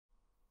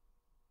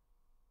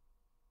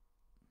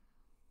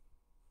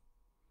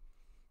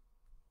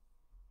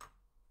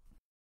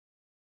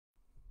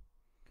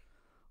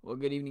Well,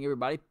 good evening,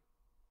 everybody.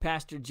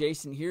 Pastor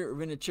Jason here at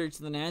Ravenna Church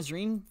of the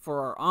Nazarene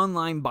for our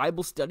online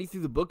Bible study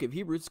through the book of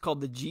Hebrews. It's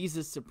called the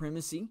Jesus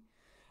Supremacy.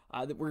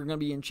 That we're going to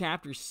be in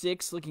chapter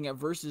 6, looking at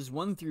verses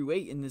 1 through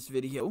 8 in this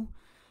video.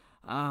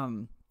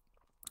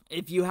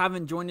 If you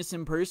haven't joined us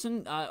in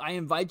person, I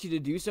invite you to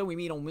do so. We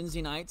meet on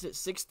Wednesday nights at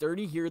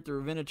 6:30 here at the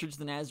Ravenna Church of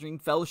the Nazarene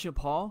Fellowship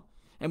Hall.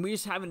 And we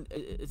just haven't,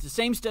 it's the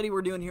same study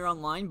we're doing here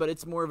online, but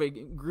it's more of a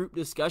group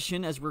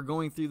discussion as we're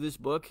going through this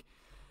book.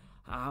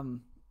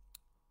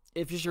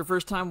 If it's your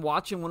first time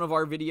watching one of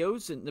our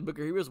videos in the book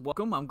of Hebrews,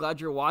 welcome. I'm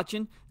glad you're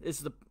watching.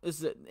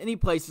 Any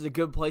place is a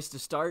good place to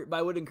start, but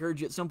I would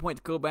encourage you at some point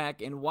to go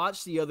back and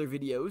watch the other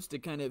videos to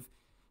kind of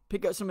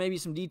pick up maybe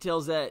some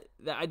details that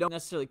I don't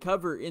necessarily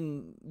cover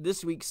in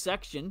this week's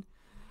section.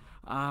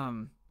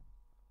 Or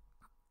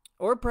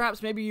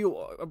perhaps maybe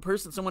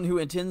someone who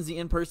attends the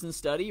in-person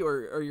study,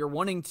 or you're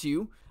wanting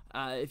to,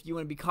 if you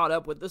want to be caught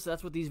up with this,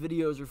 that's what these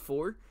videos are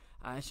for.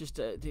 It's just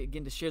to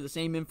share the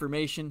same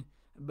information,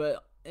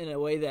 but in a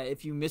way that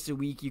if you miss a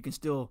week, you can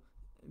still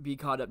be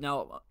caught up.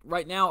 Now,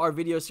 right now, our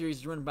video series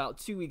is running about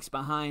 2 weeks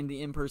behind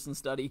the in-person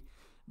study,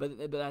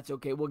 but that's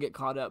okay. We'll get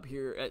caught up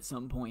here at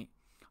some point.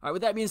 All right,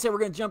 with that being said, we're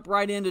going to jump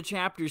right into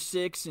chapter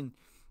 6, and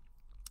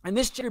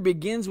this chapter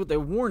begins with a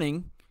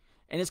warning,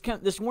 and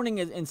this warning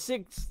in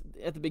 6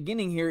 at the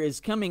beginning here is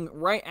coming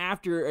right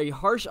after a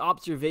harsh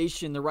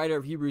observation the writer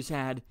of Hebrews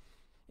had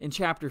in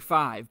chapter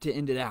 5 to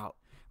end it out,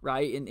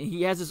 right? And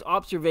he has this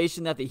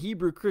observation that the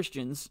Hebrew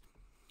Christians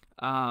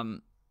have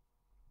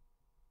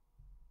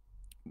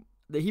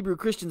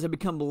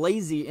become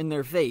lazy in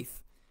their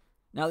faith.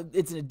 Now,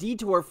 it's a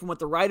detour from what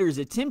the writer is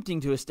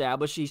attempting to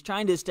establish. He's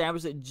trying to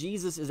establish that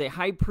Jesus is a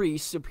high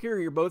priest,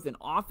 superior both in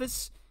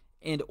office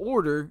and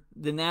order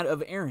than that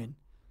of Aaron.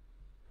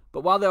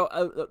 But while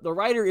the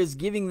writer is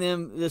giving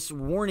them this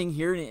warning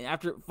here, in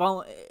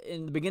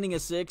the beginning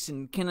of 6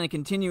 and kind of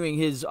continuing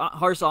his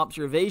harsh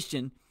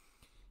observation,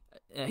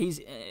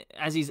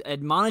 as he's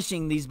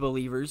admonishing these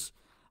believers,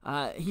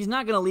 he's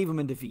not going to leave them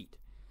in defeat.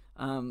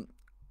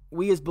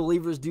 We as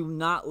believers do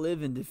not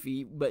live in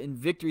defeat, but in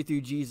victory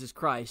through Jesus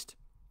Christ.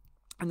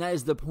 And that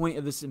is the point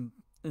of this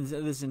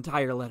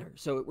entire letter.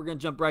 So we're going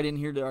to jump right in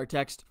here to our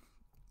text.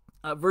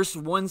 Verse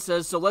 1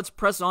 says, "So let's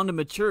press on to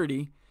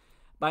maturity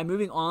by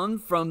moving on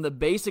from the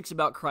basics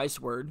about Christ's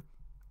word.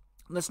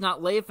 Let's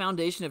not lay a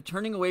foundation of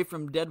turning away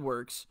from dead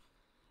works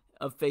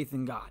of faith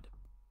in God."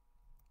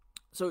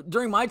 So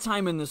during my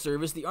time in the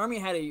service, the Army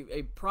had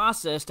a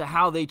process to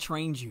how they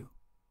trained you.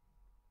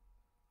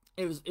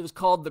 It was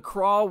called the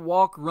crawl,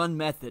 walk, run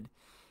method.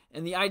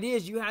 And the idea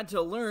is you had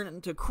to learn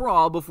to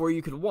crawl before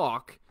you could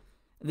walk.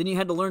 And then you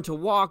had to learn to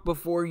walk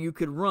before you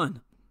could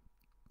run.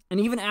 And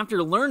even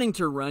after learning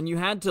to run, you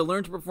had to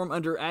learn to perform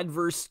under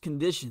adverse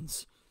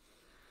conditions.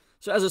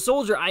 So as a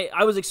soldier,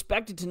 I was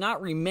expected to not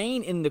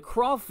remain in the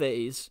crawl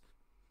phase,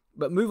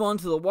 but move on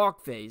to the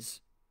walk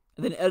phase,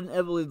 and then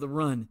inevitably the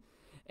run.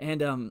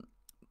 And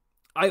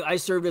I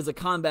served as a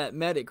combat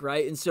medic,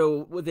 right? And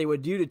so what they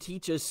would do to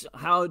teach us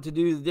how to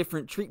do the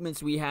different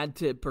treatments we had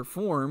to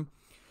perform,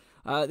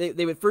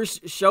 they would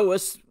first show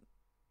us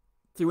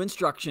through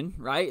instruction,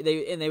 right?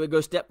 They would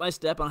go step by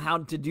step on how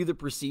to do the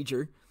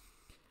procedure.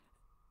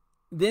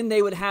 Then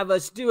they would have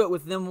us do it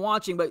with them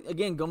watching, but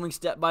again, going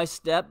step by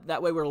step.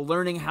 That way we're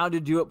learning how to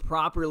do it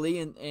properly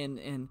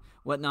and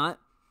whatnot.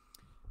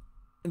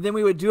 And then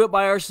we would do it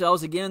by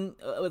ourselves, again,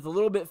 with a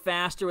little bit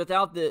faster,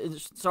 without the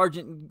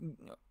sergeant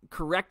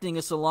correcting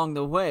us along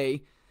the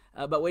way,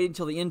 but waiting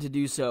until the end to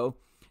do so.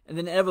 And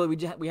then inevitably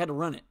we had to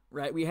run it,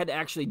 right? We had to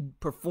actually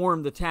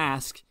perform the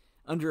task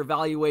under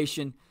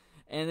evaluation.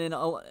 And then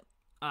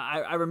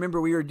I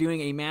remember we were doing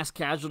a mass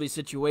casualty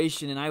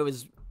situation, and I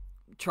was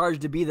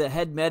charged to be the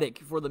head medic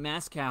for the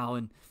mass cal.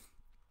 And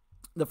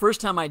the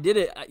first time I did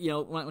it,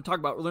 when I talk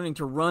about learning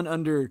to run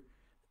under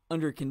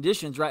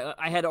conditions, right?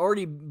 I had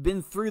already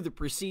been through the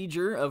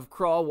procedure of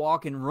crawl,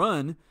 walk, and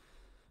run.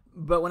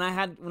 But when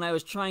I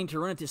was trying to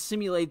run it to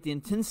simulate the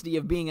intensity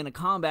of being in a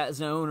combat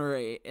zone or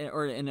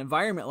an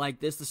environment like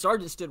this, the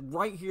sergeant stood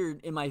right here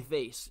in my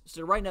face,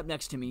 stood right up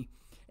next to me,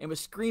 and was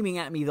screaming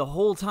at me the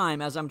whole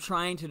time as I'm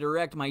trying to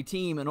direct my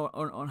team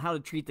on how to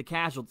treat the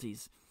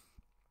casualties.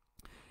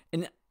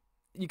 And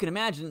you can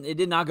imagine it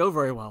did not go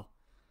very well.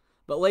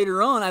 But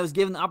later on, I was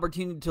given the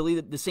opportunity to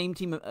lead the same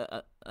team,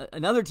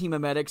 another team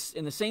of medics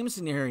in the same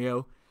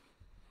scenario,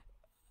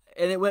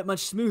 and it went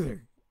much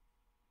smoother,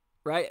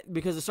 right?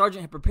 Because the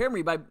sergeant had prepared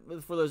me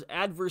for those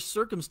adverse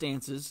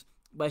circumstances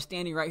by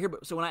standing right here.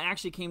 But so when I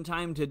actually came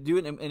time to do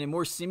it in a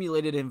more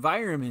simulated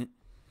environment,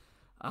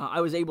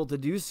 I was able to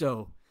do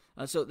so.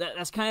 So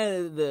that's kind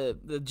of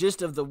the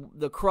gist of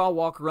the crawl,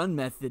 walk, run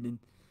method,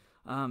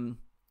 and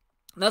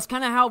that's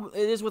kind of how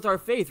it is with our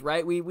faith,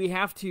 right? We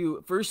have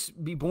to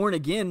first be born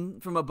again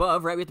from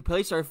above, right? We have to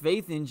place our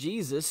faith in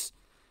Jesus,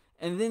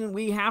 and then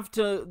we have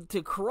to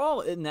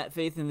crawl in that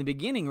faith in the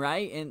beginning,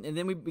 right? And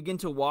then we begin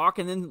to walk,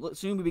 and then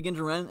soon we begin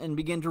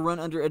to run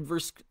under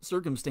adverse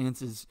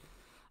circumstances.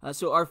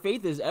 So our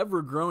faith is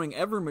ever growing,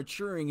 ever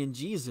maturing in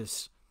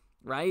Jesus,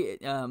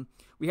 right?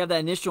 We have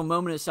that initial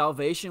moment of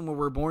salvation where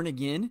we're born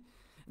again.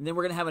 And then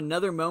we're going to have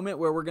another moment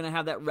where we're going to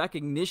have that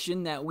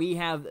recognition that we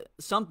have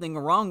something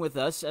wrong with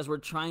us as we're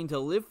trying to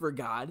live for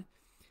God.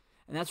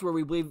 And that's where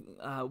we believe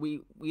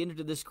we enter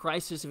into this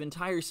crisis of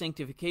entire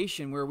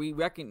sanctification, where we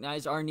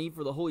recognize our need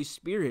for the Holy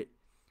Spirit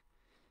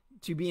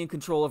to be in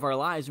control of our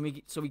lives.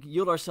 And so we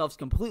yield ourselves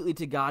completely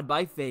to God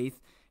by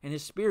faith, and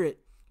His Spirit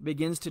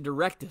begins to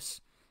direct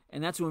us.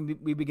 And that's when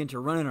we begin to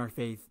run in our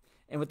faith.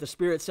 And with the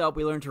Spirit's help,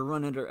 we learn to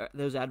run under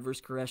those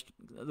adverse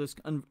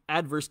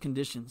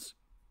conditions.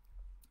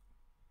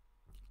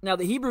 Now,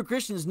 the Hebrew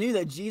Christians knew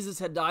that Jesus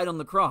had died on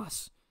the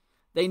cross.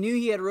 They knew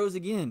He had rose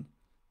again.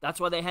 That's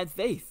why they had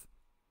faith.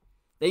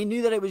 They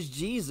knew that it was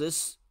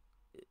Jesus,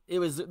 it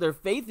was their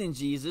faith in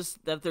Jesus,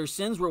 that their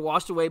sins were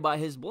washed away by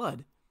His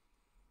blood.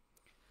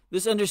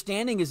 This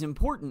understanding is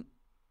important.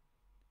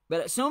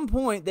 But at some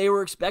point, they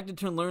were expected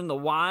to learn the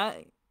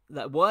why,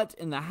 the what,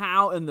 and the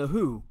how, and the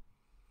who.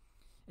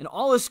 And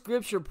all of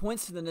Scripture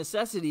points to the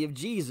necessity of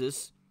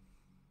Jesus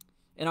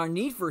and our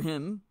need for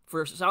Him,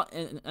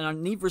 and our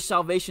need for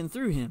salvation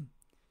through Him.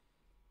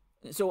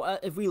 So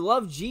if we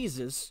love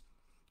Jesus,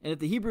 and if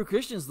the Hebrew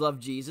Christians love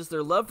Jesus,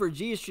 their love for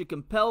Jesus should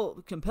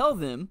compel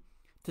them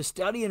to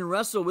study and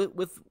wrestle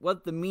with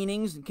what the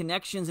meanings and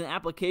connections and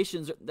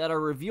applications that are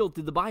revealed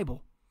through the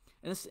Bible.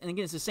 And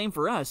again, it's the same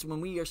for us.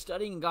 When we are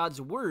studying God's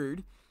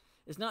Word,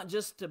 it's not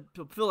just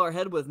to fill our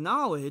head with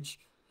knowledge,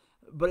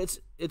 but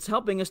it's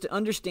helping us to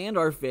understand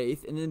our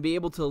faith and then be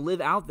able to live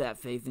out that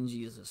faith in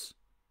Jesus.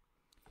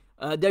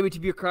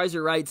 W.T.B.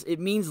 Kreiser writes, it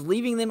means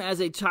leaving them as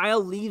a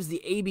child leaves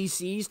the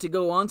ABCs to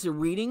go on to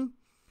reading,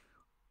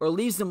 or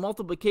leaves the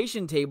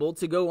multiplication table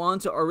to go on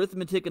to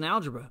arithmetic and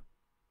algebra.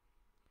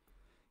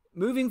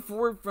 Moving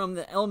forward from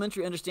the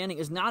elementary understanding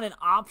is not an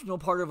optional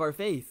part of our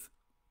faith,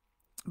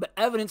 but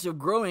evidence of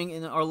growing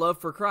in our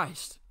love for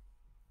Christ.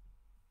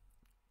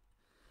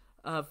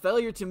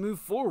 Failure to move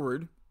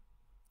forward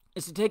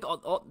is to take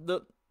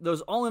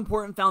those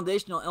all-important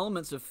foundational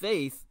elements of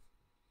faith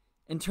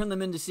and turn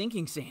them into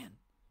sinking sand,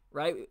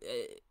 right?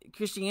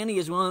 Christianity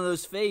is one of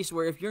those faiths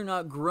where if you're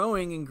not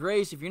growing in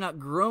grace, if you're not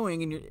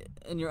growing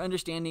in your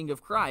understanding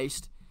of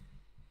Christ,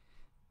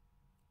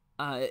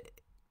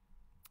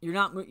 you're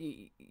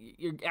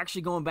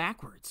actually going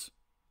backwards.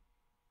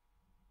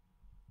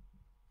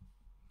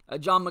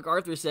 John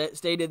MacArthur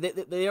stated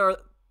that they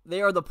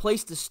are the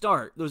place to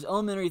start. Those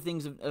elementary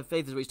things of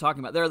faith is what he's talking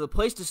about. They are the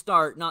place to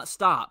start, not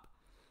stop.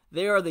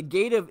 They are the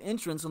gate of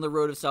entrance on the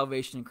road of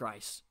salvation in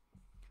Christ.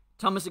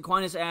 Thomas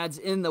Aquinas adds,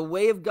 in the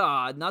way of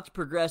God, not to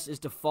progress is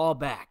to fall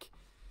back.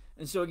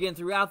 And so again,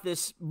 throughout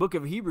this book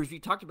of Hebrews, we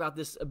talked about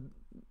this,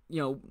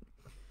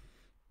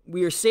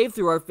 we are saved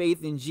through our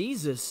faith in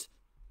Jesus,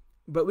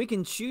 but we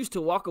can choose to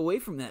walk away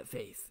from that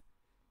faith.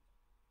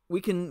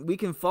 We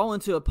can fall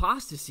into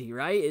apostasy,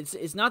 right?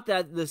 It's not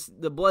that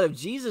the blood of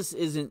Jesus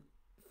isn't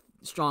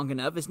strong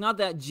enough. It's not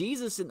that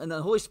Jesus and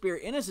the Holy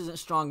Spirit in us isn't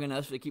strong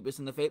enough to keep us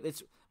in the faith.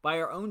 It's by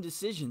our own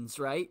decisions,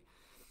 right?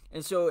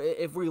 And so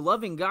if we're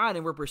loving God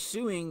and we're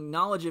pursuing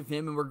knowledge of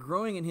Him and we're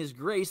growing in His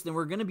grace, then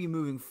we're going to be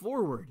moving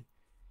forward,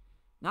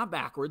 not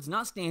backwards,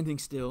 not standing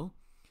still.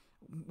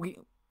 We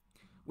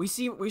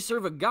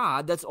serve a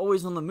God that's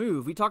always on the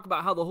move. We talk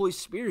about how the Holy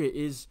Spirit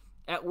is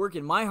at work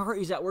in my heart.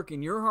 He's at work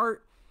in your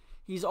heart.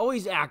 He's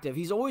always active.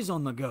 He's always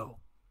on the go.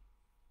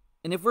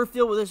 And if we're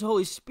filled with His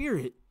Holy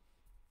Spirit,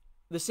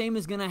 the same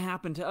is going to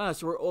happen to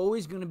us. We're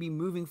always going to be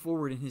moving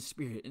forward in His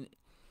Spirit.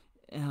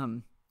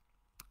 And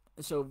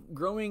so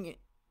growing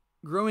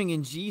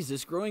in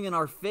Jesus, growing in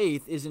our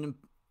faith is an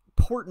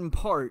important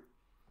part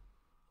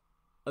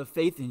of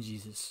faith in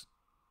Jesus.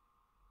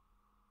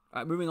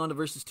 All right, moving on to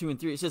verses 2 and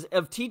 3. It says,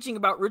 of teaching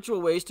about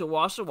ritual ways to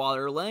wash the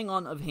water, laying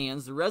on of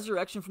hands, the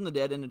resurrection from the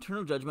dead, and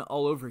eternal judgment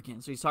all over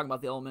again. So he's talking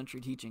about the elementary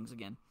teachings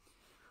again.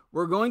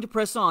 We're going to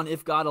press on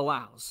if God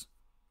allows.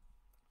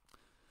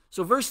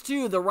 So verse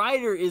 2, the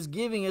writer is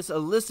giving us a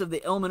list of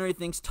the elementary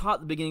things taught at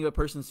the beginning of a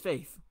person's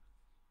faith.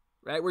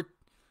 Right? One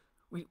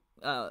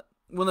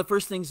of the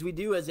first things we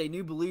do as a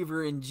new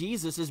believer in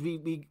Jesus is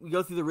we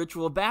go through the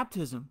ritual of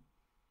baptism.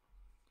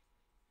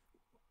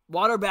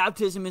 Water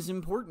baptism is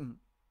important.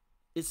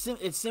 It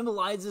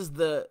symbolizes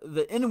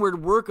the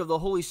inward work of the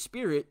Holy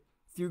Spirit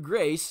through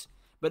grace,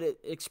 but it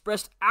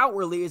expressed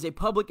outwardly is a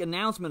public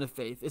announcement of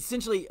faith.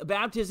 Essentially,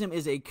 baptism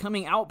is a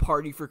coming out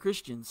party for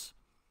Christians.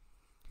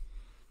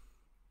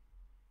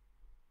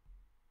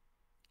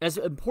 As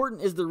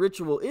important as the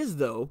ritual is,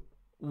 though,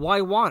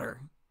 why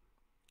water?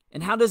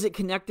 And how does it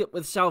connect it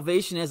with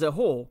salvation as a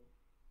whole?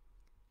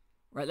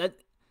 Right?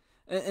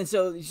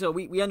 So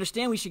we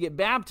understand we should get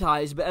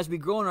baptized, but as we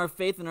grow in our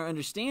faith and our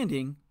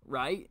understanding,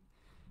 right,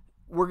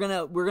 we're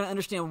gonna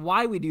understand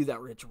why we do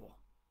that ritual.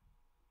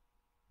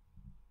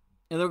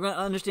 And they're going to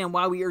understand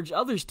why we urge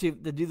others to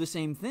do the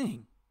same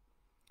thing.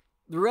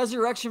 The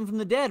resurrection from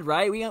the dead,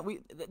 right?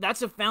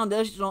 That's a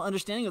foundational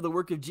understanding of the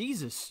work of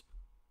Jesus.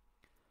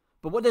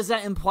 But what does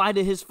that imply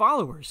to His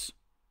followers?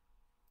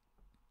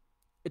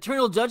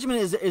 Eternal judgment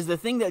is the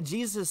thing that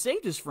Jesus has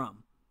saved us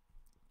from.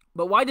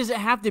 But why does it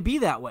have to be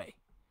that way?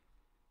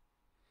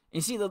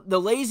 And see, the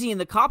lazy and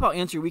the cop-out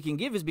answer we can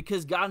give is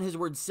because God in His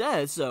Word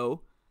says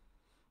so.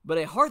 But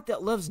a heart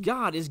that loves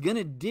God is going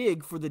to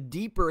dig for the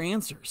deeper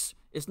answers.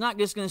 It's not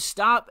just going to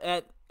stop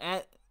at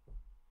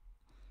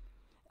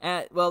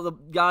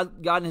God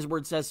and His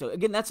Word says so.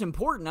 Again, that's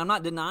important. I'm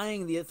not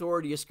denying the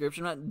authority of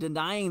Scripture. I'm not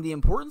denying the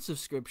importance of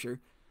Scripture.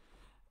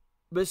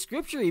 But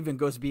Scripture even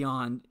goes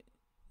beyond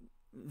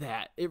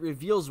that. It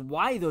reveals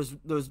why those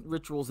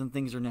rituals and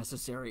things are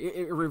necessary.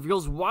 It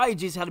reveals why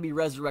Jesus had to be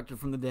resurrected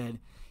from the dead.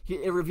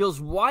 It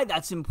reveals why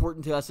that's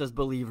important to us as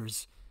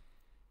believers.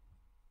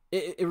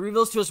 It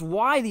reveals to us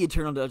why the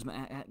eternal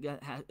judgment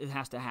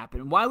has to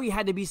happen, why we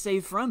had to be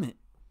saved from it.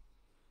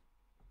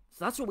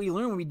 So that's what we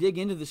learn when we dig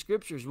into the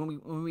Scriptures, when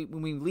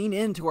we lean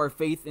into our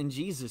faith in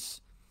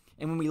Jesus.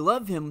 And when we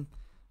love Him,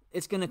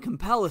 it's going to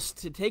compel us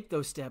to take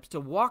those steps,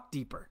 to walk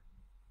deeper.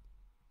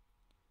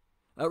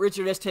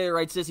 Richard S. Taylor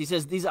writes this. He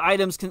says, these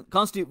items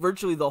constitute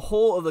virtually the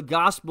whole of the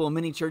gospel in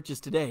many churches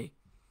today,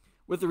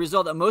 with the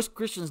result that most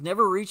Christians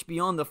never reach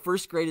beyond the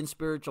first grade in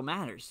spiritual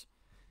matters.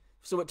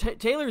 So what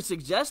Taylor is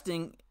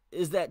suggesting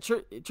is that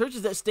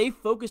churches that stay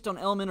focused on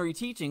elementary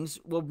teachings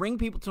will bring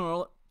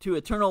people to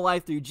eternal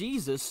life through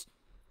Jesus,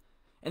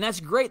 and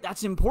that's great,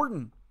 that's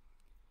important.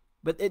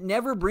 But it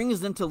never brings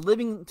them to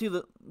living to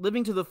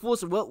the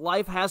fullest of what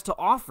life has to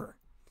offer,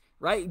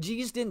 right?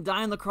 Jesus didn't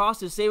die on the cross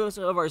to save us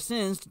of our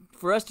sins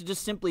for us to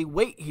just simply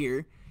wait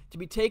here, to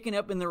be taken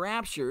up in the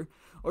rapture,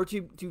 or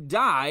to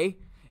die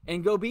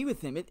and go be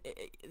with Him.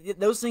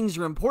 Those things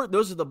are important.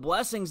 Those are the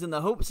blessings and the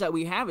hopes that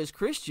we have as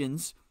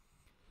Christians.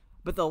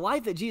 But the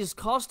life that Jesus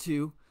calls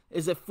to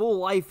is a full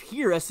life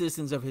here as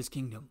citizens of His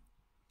kingdom.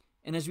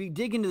 And as we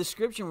dig into the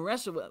Scripture and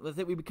wrestle with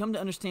it, we become to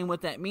understand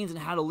what that means and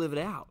how to live it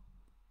out.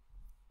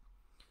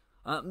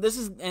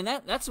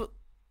 That's what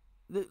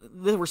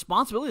the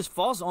responsibility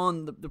falls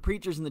on the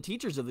preachers and the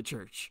teachers of the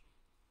church.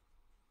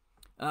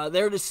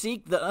 They're to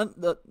seek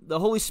the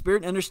Holy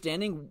Spirit,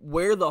 understanding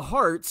where the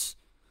hearts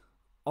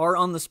are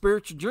on the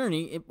spiritual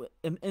journey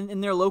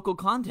in their local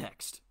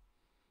context.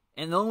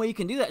 And the only way you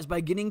can do that is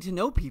by getting to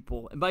know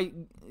people and by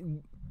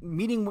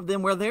meeting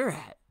them where they're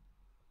at.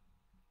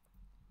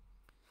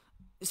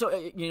 So,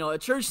 a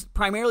church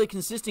primarily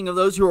consisting of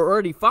those who are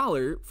already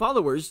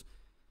followers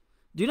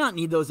do not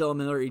need those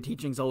elementary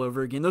teachings all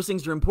over again. Those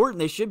things are important.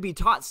 They should be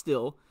taught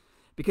still,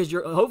 because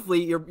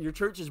hopefully your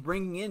church is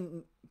bringing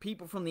in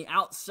people from the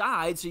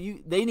outside, so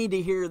they need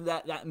to hear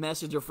that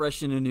message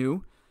afresh and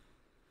anew.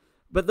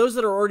 But those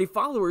that are already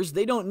followers,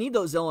 they don't need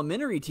those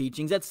elementary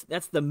teachings.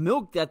 That's the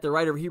milk that the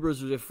writer of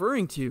Hebrews was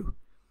referring to.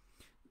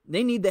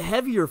 They need the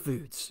heavier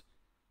foods.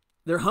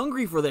 They're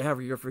hungry for the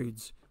heavier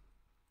foods.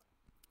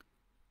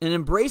 And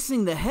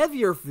embracing the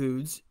heavier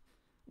foods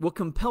will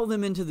compel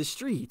them into the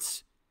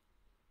streets.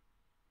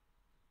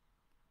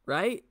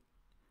 Right?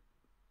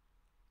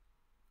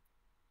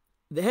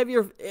 The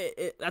heavier,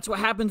 that's what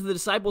happened to the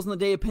disciples on the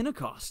day of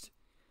Pentecost.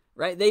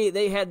 Right?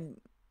 They had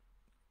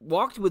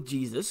walked with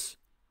Jesus,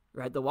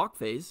 right? The walk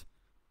phase.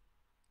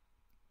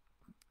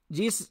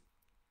 Jesus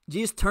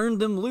turned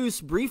them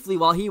loose briefly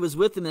while He was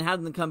with them and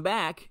had them come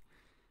back.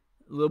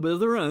 A little bit of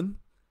the run.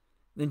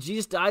 Then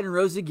Jesus died and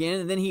rose again,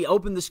 and then He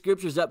opened the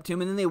Scriptures up to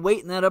them, and then they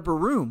wait in that upper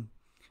room.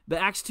 But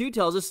Acts 2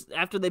 tells us,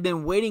 after they've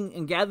been waiting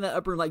and gathered in that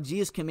upper room like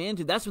Jesus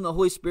commanded, that's when the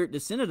Holy Spirit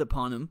descended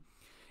upon them,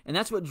 and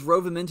that's what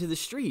drove them into the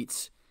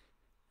streets.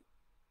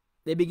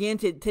 They began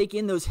to take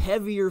in those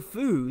heavier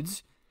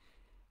foods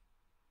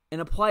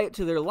and apply it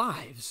to their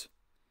lives.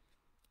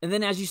 And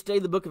then as you study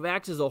the book of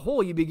Acts as a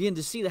whole, you begin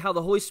to see how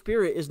the Holy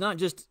Spirit is not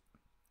just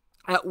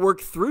at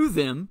work through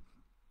them,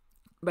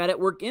 but at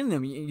work in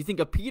them. You think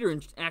of Peter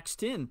in Acts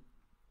 10,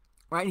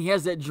 right? He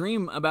has that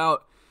dream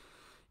about,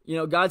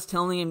 God's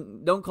telling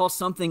him, don't call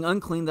something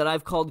unclean that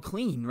I've called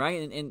clean,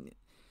 right?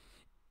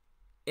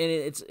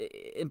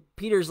 And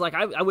Peter's like,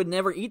 I would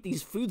never eat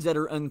these foods that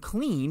are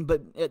unclean,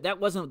 but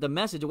that wasn't the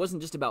message. It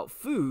wasn't just about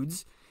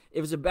foods.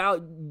 It was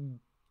about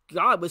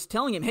God was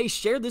telling him, hey,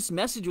 share this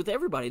message with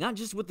everybody, not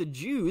just with the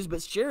Jews,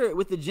 but share it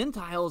with the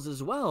Gentiles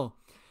as well.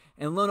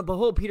 And lo and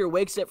behold, Peter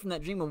wakes up from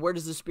that dream, and where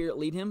does the Spirit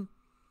lead him?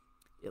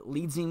 It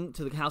leads him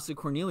to the house of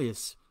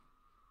Cornelius.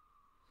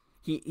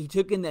 He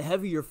took in the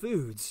heavier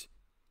foods,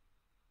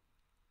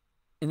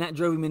 and that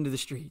drove him into the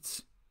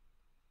streets.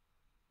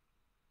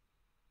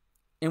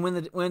 And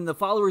when the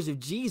followers of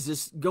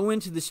Jesus go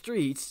into the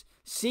streets,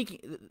 seeking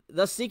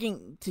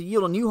to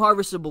yield a new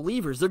harvest of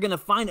believers, they're going to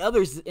find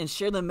others and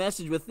share the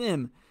message with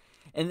them.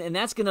 And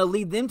that's going to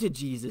lead them to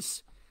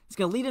Jesus. It's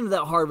going to lead them to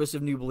that harvest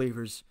of new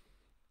believers.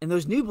 And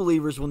those new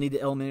believers will need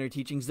the elementary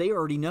teachings they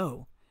already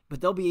know,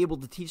 but they'll be able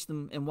to teach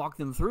them and walk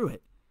them through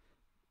it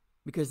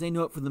because they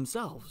know it for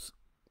themselves.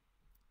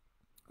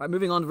 All right,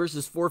 moving on to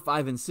verses 4,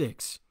 5, and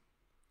 6.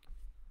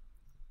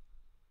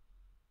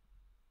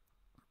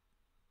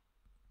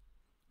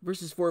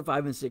 Verses 4,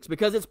 5, and 6.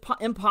 Because it's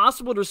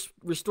impossible to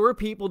restore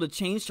people to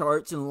changed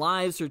hearts and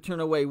lives who turn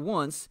away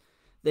once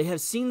they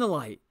have seen the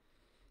light,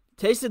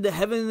 tasted the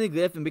heavenly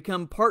gift, and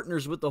become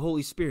partners with the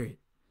Holy Spirit,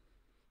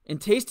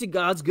 and tasted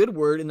God's good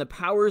word and the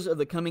powers of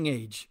the coming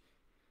age.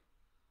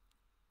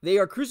 They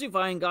are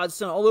crucifying God's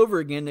Son all over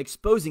again and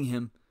exposing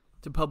Him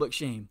to public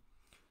shame.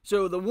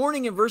 So the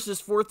warning in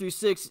verses 4 through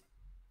 6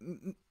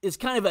 is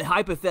kind of a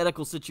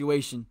hypothetical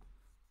situation.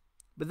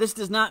 But this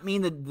does not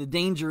mean that the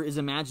danger is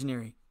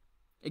imaginary.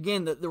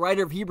 Again, the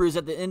writer of Hebrews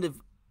at the end of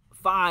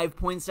 5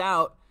 points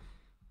out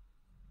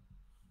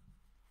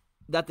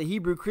that the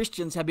Hebrew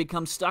Christians have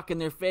become stuck in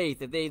their faith,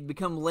 that they've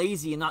become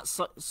lazy and not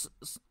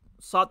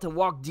sought to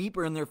walk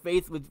deeper in their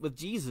faith with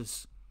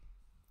Jesus.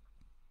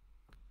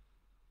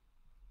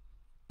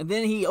 And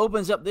then he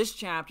opens up this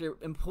chapter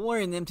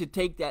imploring them to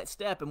take that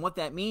step and what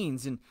that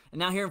means. And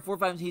now here in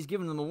 4:5, he's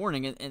giving them a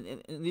warning.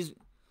 And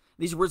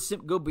these words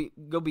go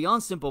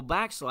beyond simple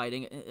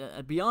backsliding,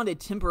 beyond a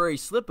temporary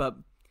slip-up.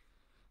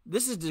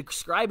 This is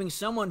describing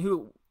someone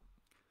who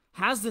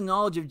has the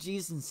knowledge of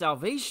Jesus and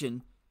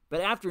salvation,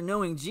 but after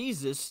knowing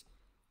Jesus,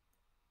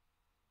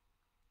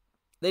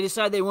 they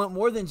decide they want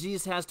more than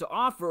Jesus has to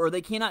offer, or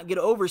they cannot get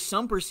over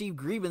some perceived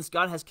grievance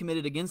God has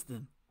committed against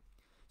them.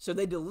 So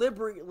they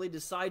deliberately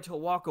decide to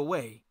walk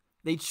away.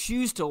 They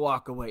choose to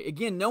walk away.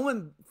 Again, no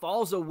one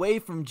falls away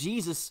from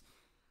Jesus.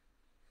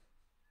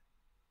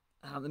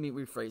 Let me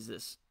rephrase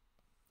this.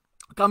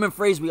 A common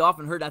phrase we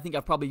often heard, I think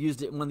I've probably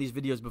used it in one of these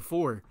videos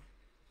before,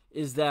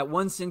 is that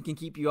one sin can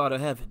keep you out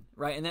of heaven,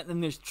 right?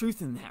 And there's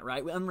truth in that,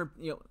 right?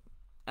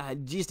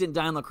 Jesus didn't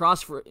die on the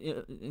cross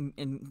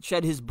and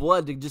shed his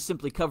blood to just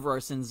simply cover our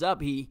sins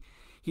up. He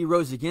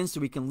rose again so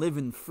we can live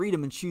in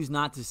freedom and choose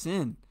not to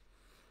sin.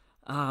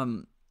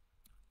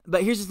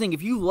 But here's the thing.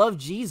 If you love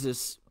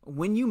Jesus,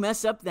 when you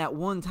mess up that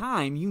one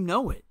time, you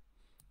know it.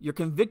 You're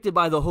convicted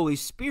by the Holy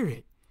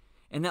Spirit.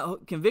 And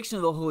that conviction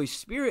of the Holy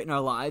Spirit in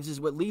our lives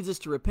is what leads us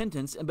to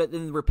repentance. But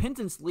then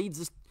repentance leads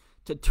us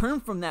to turn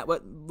from that,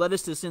 what led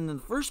us to sin in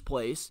the first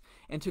place,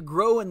 and to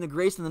grow in the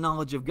grace and the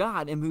knowledge of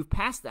God and move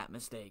past that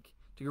mistake,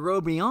 to grow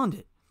beyond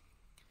it.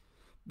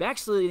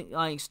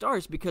 Backsliding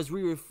starts because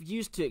we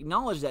refuse to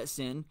acknowledge that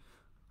sin,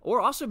 or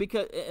also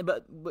because,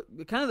 but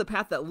kind of the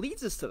path that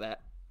leads us to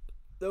that,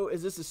 though,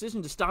 is this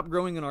decision to stop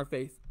growing in our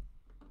faith,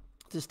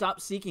 to stop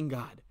seeking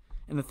God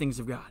and the things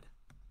of God.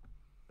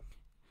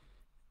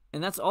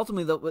 And that's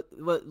ultimately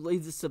what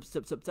leads us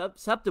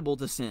susceptible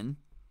to sin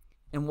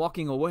and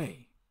walking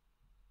away.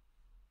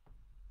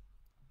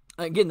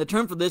 Again, the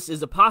term for this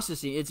is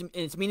apostasy.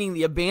 It's meaning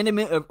the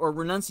abandonment or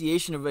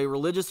renunciation of a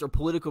religious or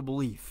political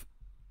belief.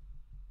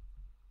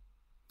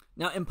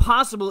 Now,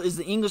 impossible is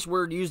the English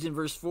word used in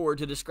verse 4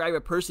 to describe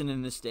a person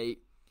in this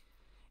state,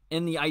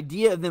 and the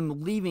idea of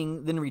them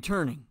leaving then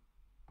returning.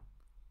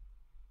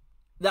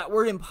 That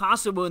word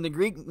impossible in the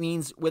Greek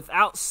means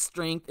without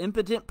strength,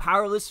 impotent,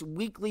 powerless,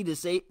 weakly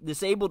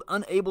disabled,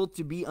 unable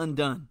to be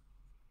undone.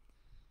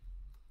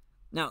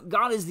 Now,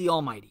 God is the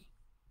Almighty.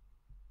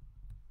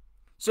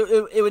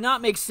 So it would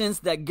not make sense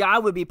that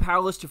God would be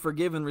powerless to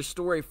forgive and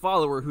restore a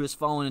follower who has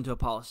fallen into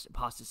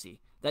apostasy.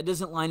 That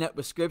doesn't line up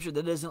with Scripture.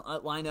 That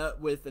doesn't line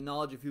up with the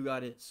knowledge of who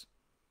God is.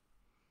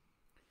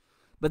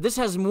 But this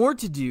has more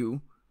to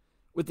do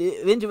with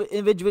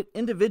the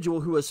individual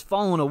who has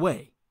fallen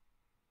away.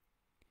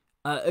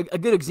 A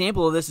good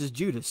example of this is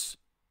Judas.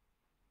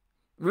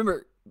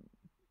 Remember,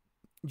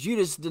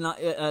 Judas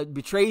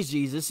betrays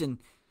Jesus, and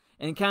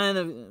kind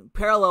of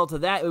parallel to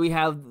that, we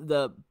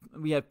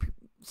have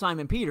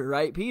Simon Peter,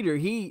 right? Peter,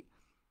 he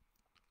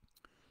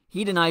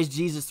denies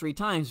Jesus 3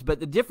 times, but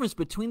the difference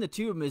between the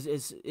two of them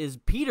is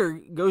Peter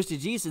goes to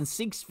Jesus and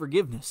seeks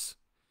forgiveness.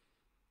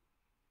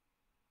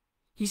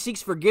 He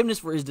seeks forgiveness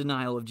for his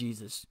denial of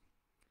Jesus.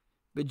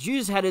 But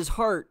Judas had his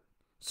heart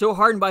so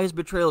hardened by his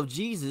betrayal of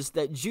Jesus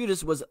that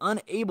Judas was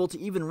unable to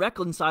even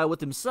reconcile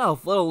with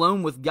himself, let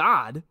alone with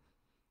God.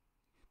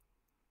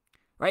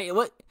 Right?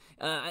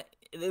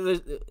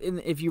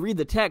 If you read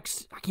the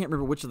text, I can't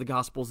remember which of the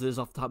Gospels it is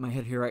off the top of my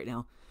head here right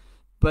now,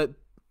 but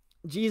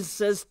Jesus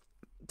says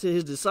to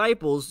his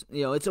disciples,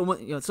 it's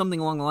something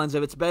along the lines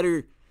of, it's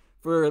better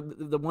for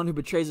the one who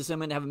betrays the Son of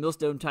Man to have a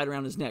millstone tied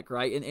around his neck,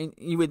 right? And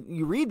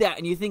you read that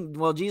and you think,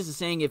 well, Jesus is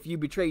saying if you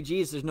betray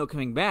Jesus, there's no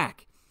coming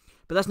back.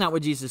 But that's not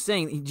what Jesus is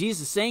saying.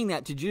 Jesus is saying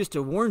that to Judas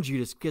to warn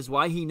Judas, because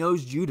why? He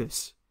knows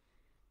Judas.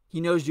 He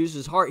knows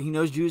Judas' heart. He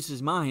knows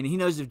Judas' mind. He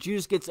knows if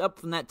Judas gets up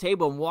from that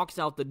table and walks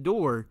out the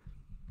door,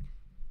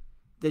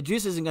 that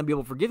Judas isn't going to be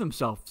able to forgive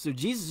himself. So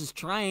Jesus is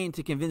trying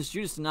to convince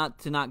Judas to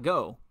not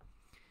go.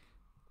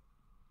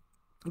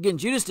 Again,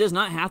 Judas does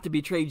not have to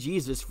betray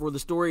Jesus for the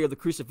story of the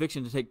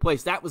crucifixion to take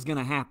place. That was going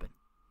to happen.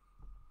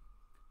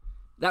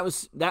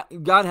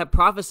 That God had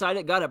prophesied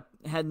it. God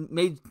had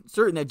made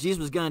certain that Jesus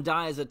was going to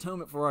die as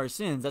atonement for our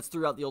sins. That's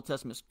throughout the Old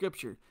Testament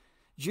Scripture.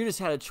 Judas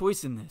had a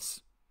choice in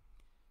this.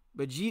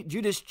 But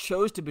Judas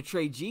chose to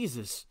betray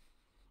Jesus.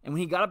 And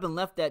when he got up and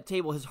left that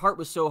table, his heart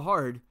was so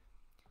hard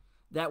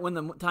that when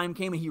the time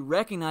came and he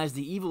recognized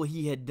the evil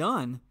he had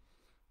done,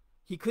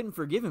 he couldn't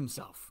forgive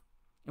himself.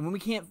 And when we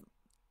can't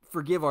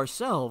forgive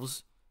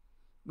ourselves,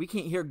 we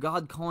can't hear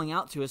God calling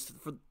out to us,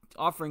 for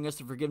offering us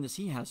the forgiveness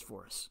he has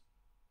for us.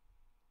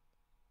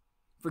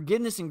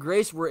 Forgiveness and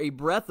grace were a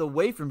breath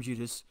away from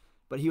Judas,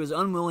 but he was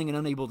unwilling and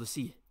unable to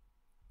see it.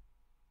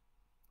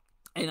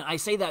 And I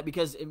say that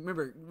because,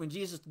 remember, when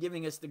Jesus is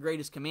giving us the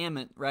greatest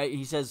commandment, right,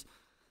 he says,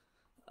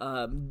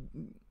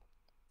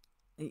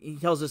 he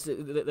tells us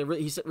that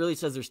he really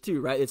says there's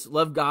two, right? It's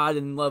love God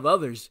and love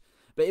others.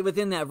 But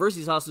within that verse,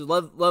 he's also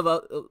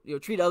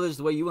treat others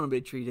the way you want to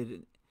be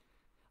treated.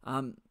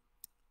 And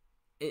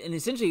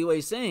essentially what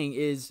he's saying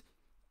is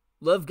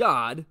love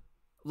God,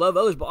 love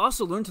others, but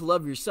also learn to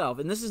love yourself.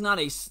 And this is not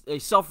a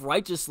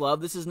self-righteous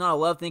love. This is not a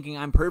love thinking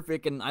I'm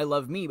perfect and I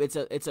love me. It's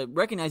a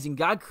recognizing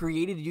God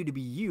created you to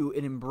be you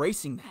and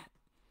embracing that.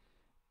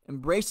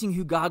 Embracing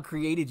who God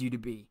created you to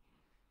be.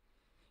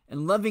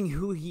 And loving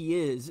who he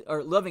is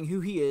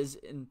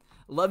and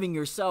loving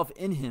yourself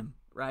in him,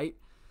 right?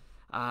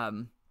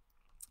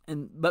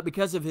 But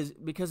because of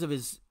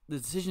the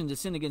decision to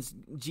sin against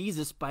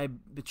Jesus by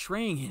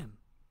betraying him,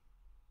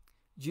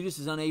 Judas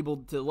is unable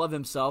to love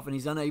himself, and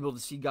he's unable to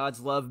see God's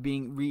love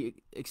being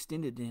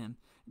re-extended to him.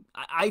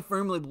 I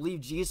firmly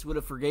believe Jesus would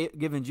have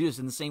forgiven Judas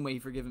in the same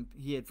way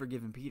he had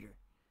forgiven Peter.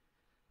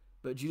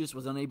 But Judas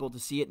was unable to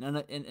see it,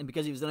 and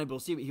because he was unable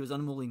to see it, he was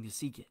unwilling to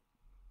seek it.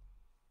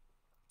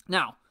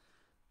 Now,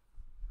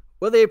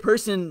 whether a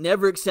person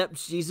never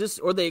accepts Jesus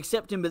or they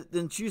accept him but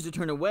then choose to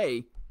turn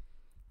away,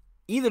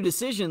 either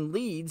decision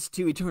leads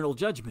to eternal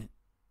judgment.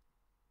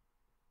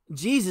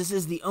 Jesus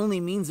is the only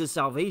means of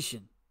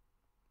salvation.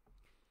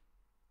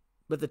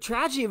 But the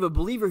tragedy of a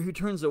believer who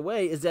turns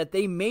away is that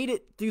they made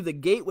it through the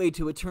gateway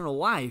to eternal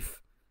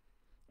life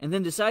and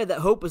then decided that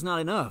hope was not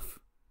enough.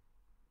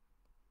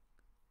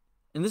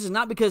 And this is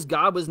not because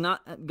God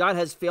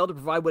has failed to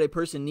provide what a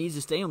person needs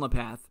to stay on the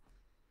path.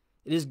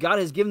 It is God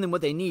has given them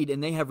what they need,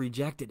 and they have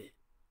rejected it.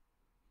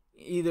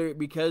 Either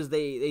because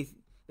they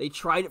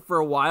tried it for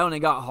a while and it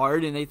got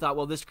hard, and they thought,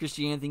 well, this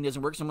Christianity thing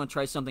doesn't work, so I'm going to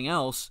try something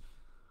else.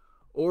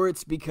 Or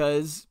it's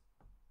because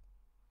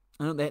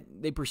that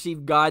they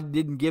perceived God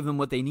didn't give them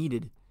what they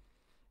needed.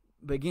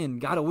 But again,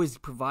 God always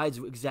provides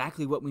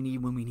exactly what we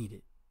need when we need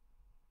it.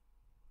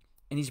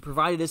 And he's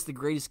provided us the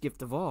greatest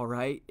gift of all,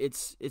 right?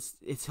 It's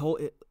his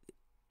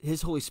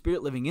Holy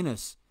Spirit living in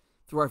us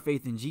through our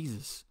faith in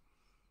Jesus.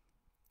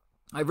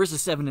 All right,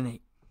 verses 7 and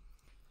 8.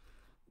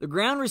 The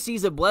ground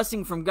receives a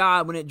blessing from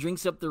God when it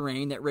drinks up the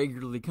rain that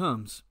regularly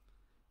comes,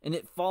 and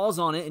it falls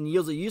on it and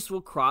yields a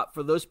useful crop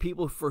for those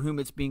people for whom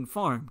it's being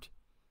farmed.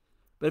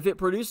 But if it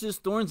produces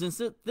thorns and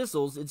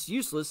thistles, it's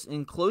useless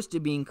and close to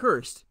being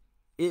cursed.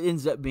 It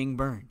ends up being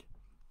burned.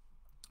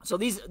 So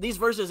these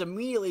verses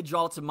immediately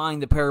draw to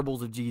mind the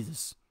parables of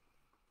Jesus.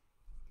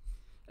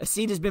 A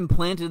seed has been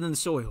planted in the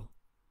soil,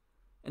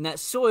 and that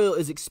soil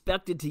is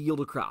expected to yield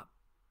a crop.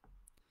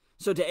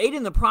 So to aid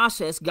in the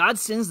process, God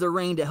sends the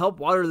rain to help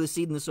water the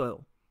seed in the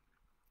soil.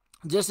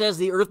 Just as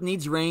the earth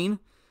needs rain,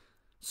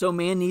 so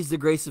man needs the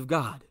grace of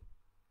God.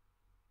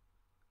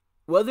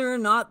 Whether or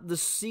not the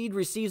seed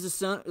receives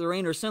the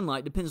rain or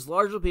sunlight depends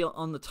largely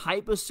on the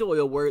type of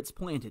soil where it's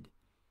planted.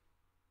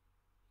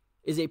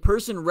 Is a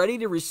person ready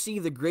to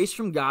receive the grace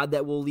from God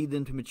that will lead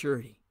them to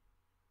maturity?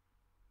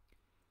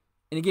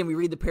 And again, we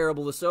read the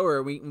parable of the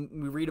sower. We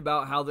read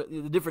about how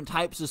the different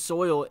types of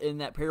soil in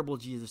that parable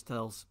Jesus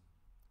tells.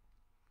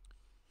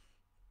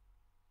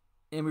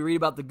 And we read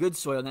about the good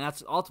soil, and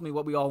that's ultimately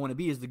what we all want to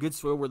be, is the good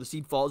soil where the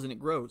seed falls and it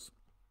grows.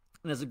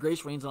 And as the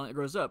grace rains on it, it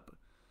grows up.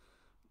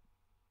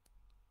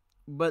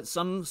 But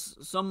some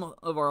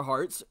of our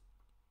hearts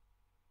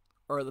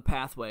are the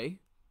pathway.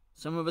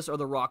 Some of us are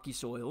the rocky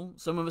soil.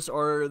 Some of us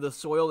are the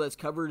soil that's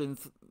covered in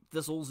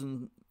thistles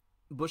and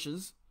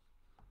bushes.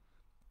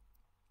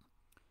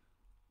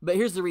 But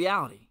here's the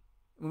reality.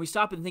 When we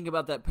stop and think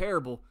about that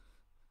parable,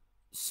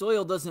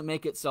 soil doesn't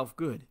make itself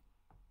good.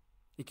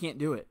 It can't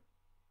do it.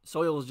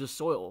 Soil is just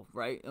soil,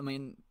 right? I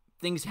mean,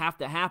 things have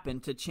to happen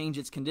to change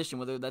its condition,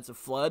 whether that's a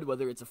flood,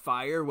 whether it's a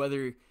fire,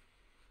 whether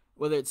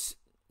it's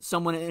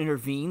someone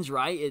intervenes,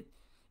 right?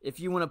 If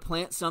you want to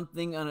plant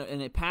something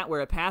in a path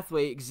where a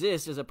pathway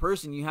exists as a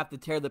person, you have to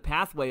tear the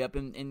pathway up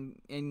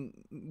and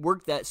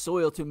work that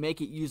soil to make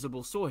it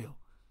usable soil.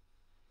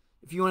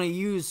 If you want to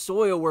use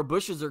soil where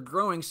bushes are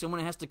growing,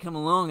 someone has to come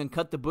along and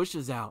cut the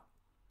bushes out.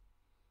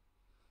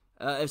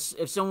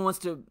 If someone wants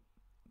to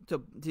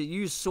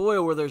use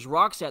soil where there's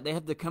rocks at, they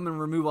have to come and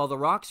remove all the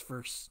rocks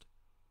first.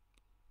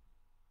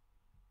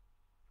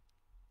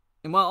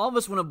 And while all of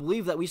us want to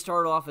believe that we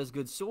started off as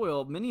good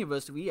soil, many of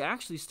us, we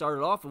actually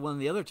started off with one of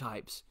the other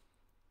types.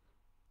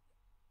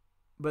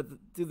 But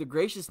through the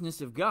graciousness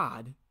of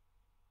God,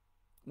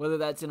 whether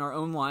that's in our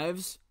own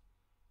lives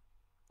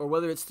or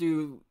whether it's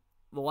through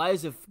the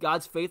lives of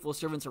God's faithful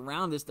servants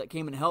around us that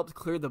came and helped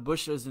clear the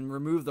bushes and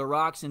remove the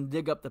rocks and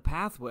dig up the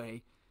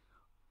pathway,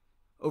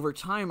 over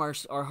time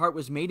our heart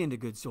was made into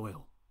good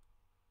soil.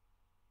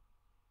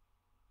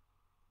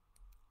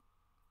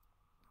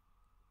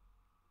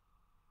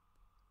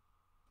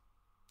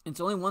 It's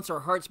only once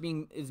our hearts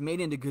is made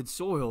into good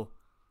soil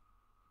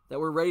that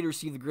we're ready to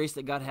receive the grace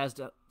that God has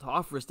to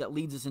offer us that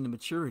leads us into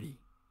maturity.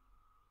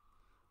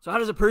 So how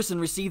does a person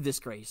receive this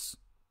grace?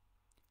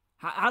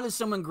 How does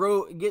someone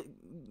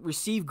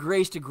receive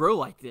grace to grow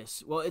like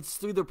this? Well, it's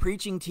through the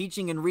preaching,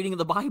 teaching, and reading of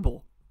the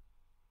Bible.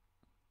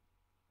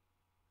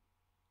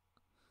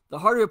 The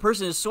heart of a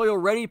person is soil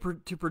ready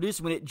to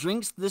produce when it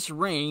drinks this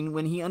rain,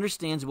 when he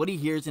understands what he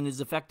hears and is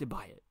affected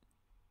by it.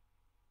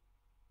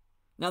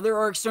 Now, there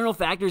are external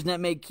factors that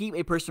may keep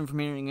a person from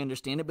hearing and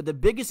understand it, but the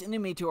biggest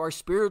enemy to our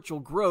spiritual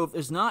growth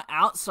is not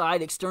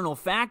outside external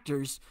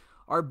factors.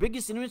 Our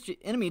biggest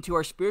enemy to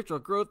our spiritual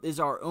growth is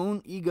our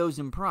own egos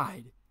and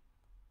pride.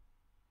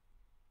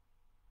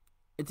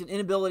 It's an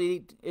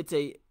inability, it's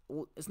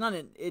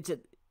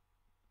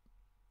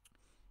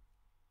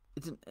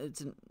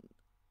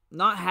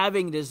not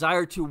having a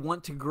desire to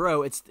want to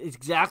grow. It's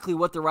exactly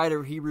what the writer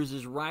of Hebrews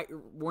is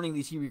warning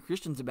these Hebrew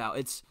Christians about.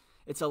 It's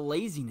a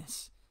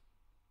laziness.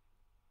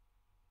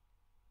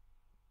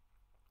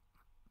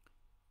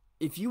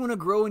 If you want to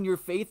grow in your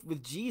faith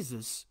with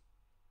Jesus,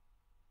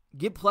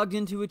 get plugged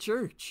into a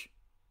church.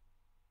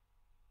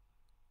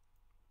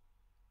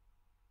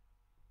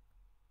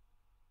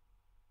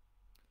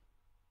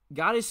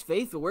 God is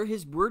faithful where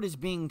his word is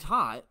being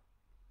taught.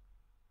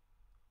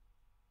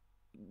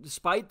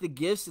 Despite the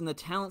gifts and the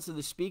talents of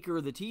the speaker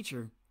or the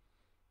teacher,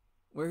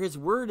 where his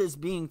word is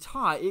being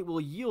taught, it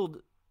will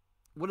yield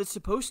what it's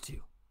supposed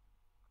to.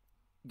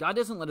 God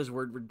doesn't let his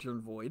word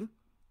return void.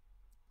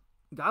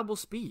 God will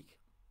speak.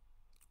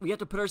 We have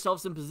to put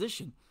ourselves in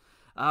position.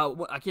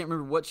 I can't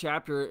remember what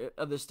chapter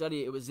of the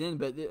study it was in,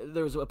 but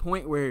there was a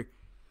point where,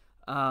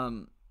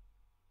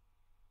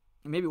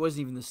 maybe it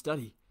wasn't even the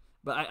study,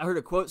 but I heard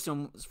a quote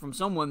from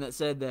someone that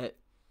said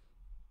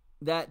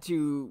that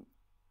to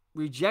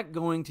reject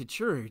going to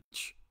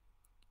church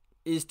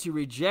is to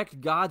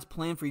reject God's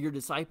plan for your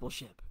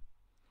discipleship.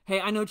 Hey,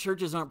 I know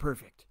churches aren't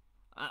perfect.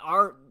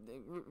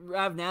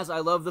 Rav Naz, I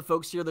love the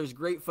folks here. There's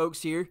great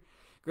folks here.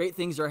 Great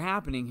things are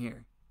happening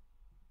here.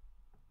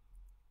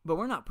 But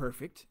we're not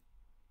perfect.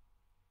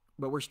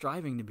 But we're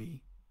striving to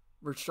be.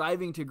 We're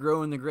striving to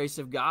grow in the grace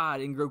of God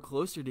and grow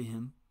closer to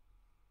him.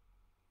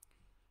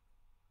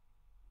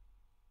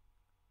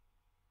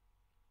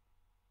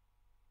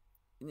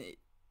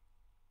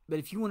 But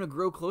if you want to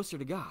grow closer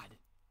to God,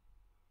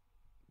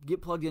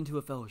 get plugged into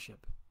a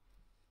fellowship.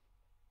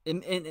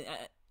 And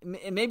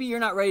maybe you're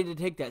not ready to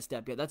take that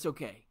step yet. That's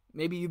okay.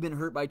 Maybe you've been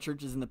hurt by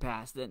churches in the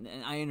past, and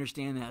I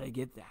understand that. I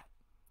get that.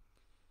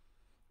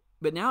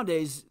 But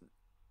nowadays,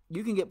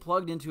 you can get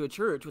plugged into a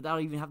church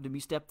without even having to be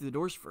stepped through the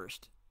doors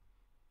first.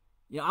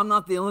 I'm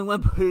not the only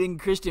one putting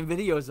Christian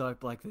videos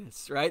up like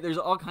this, right? There's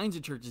all kinds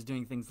of churches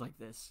doing things like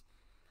this.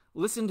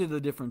 Listen to the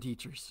different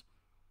teachers.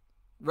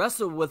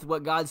 Wrestle with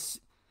what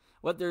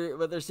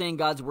they're saying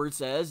God's word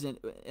says,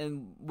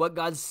 and what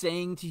God's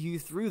saying to you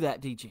through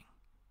that teaching.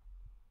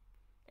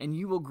 And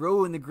you will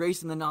grow in the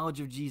grace and the knowledge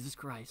of Jesus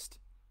Christ.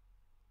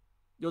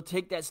 You'll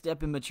take that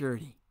step in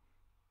maturity.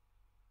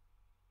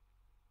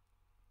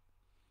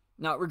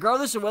 Now,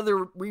 regardless of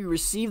whether we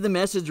receive the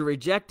message or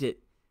reject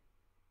it,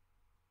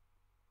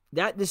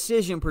 that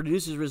decision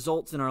produces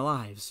results in our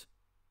lives.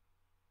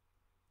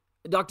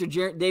 Dr.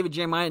 David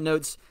Jeremiah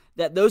notes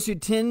that those who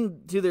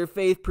tend to their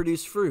faith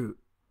produce fruit,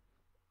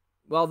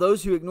 while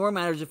those who ignore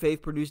matters of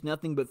faith produce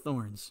nothing but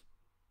thorns.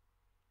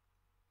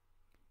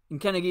 And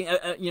kind of,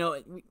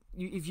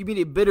 if you meet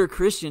a bitter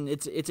Christian,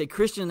 it's a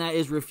Christian that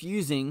is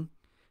refusing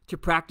to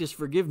practice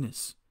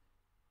forgiveness,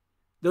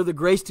 though the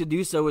grace to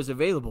do so is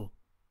available.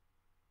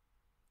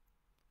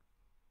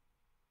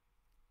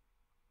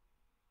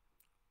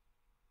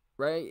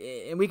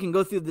 Right? And we can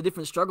go through the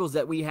different struggles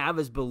that we have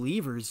as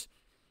believers,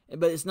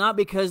 but it's not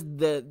because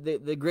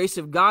the grace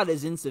of God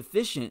is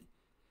insufficient.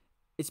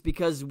 It's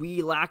because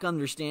we lack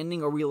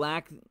understanding, or we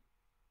lack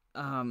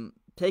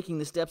taking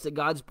the steps that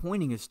God's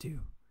pointing us to.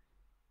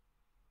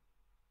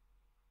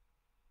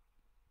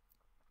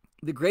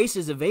 The grace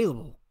is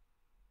available.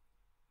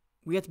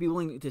 We have to be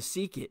willing to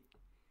seek it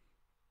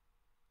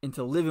and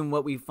to live in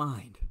what we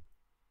find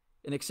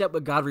and accept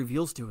what God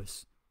reveals to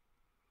us.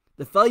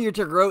 The failure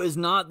to grow is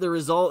not the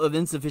result of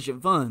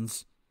insufficient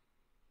funds,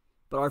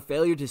 but our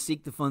failure to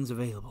seek the funds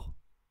available.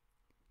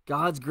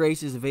 God's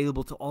grace is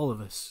available to all of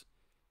us,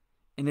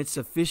 and it's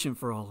sufficient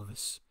for all of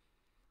us,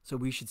 so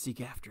we should seek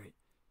after it.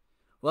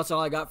 Well, that's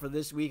all I got for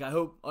this week. I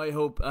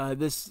hope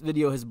this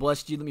video has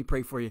blessed you. Let me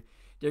pray for you.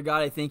 Dear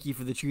God, I thank you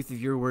for the truth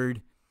of your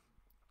word,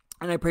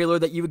 and I pray,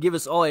 Lord, that you would give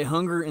us all a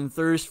hunger and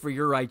thirst for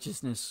your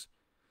righteousness,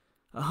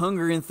 a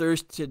hunger and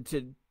thirst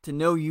to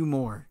know you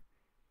more.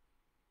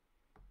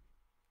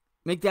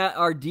 Make that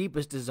our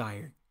deepest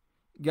desire.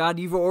 God,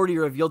 you've already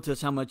revealed to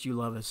us how much you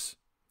love us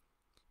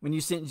when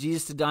you sent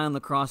Jesus to die on the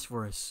cross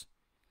for us.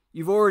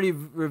 You've already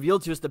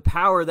revealed to us the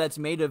power that's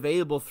made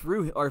available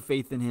through our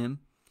faith in him,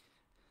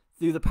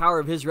 through the power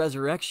of his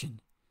resurrection,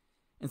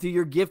 and through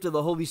your gift of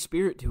the Holy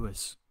Spirit to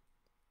us.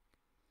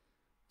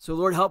 So,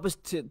 Lord, help us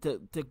to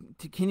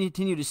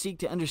continue to seek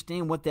to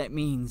understand what that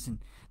means, and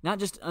not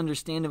just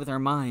understand it with our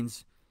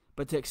minds,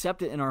 but to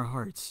accept it in our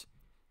hearts.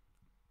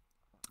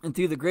 And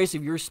through the grace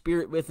of your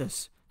Spirit with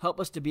us, help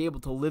us to be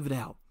able to live it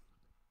out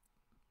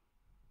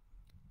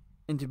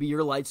and to be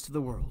your lights to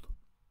the world.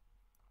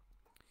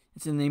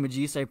 It's in the name of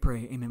Jesus I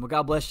pray. Amen. Well,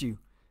 God bless you,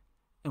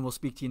 and we'll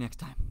speak to you next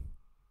time.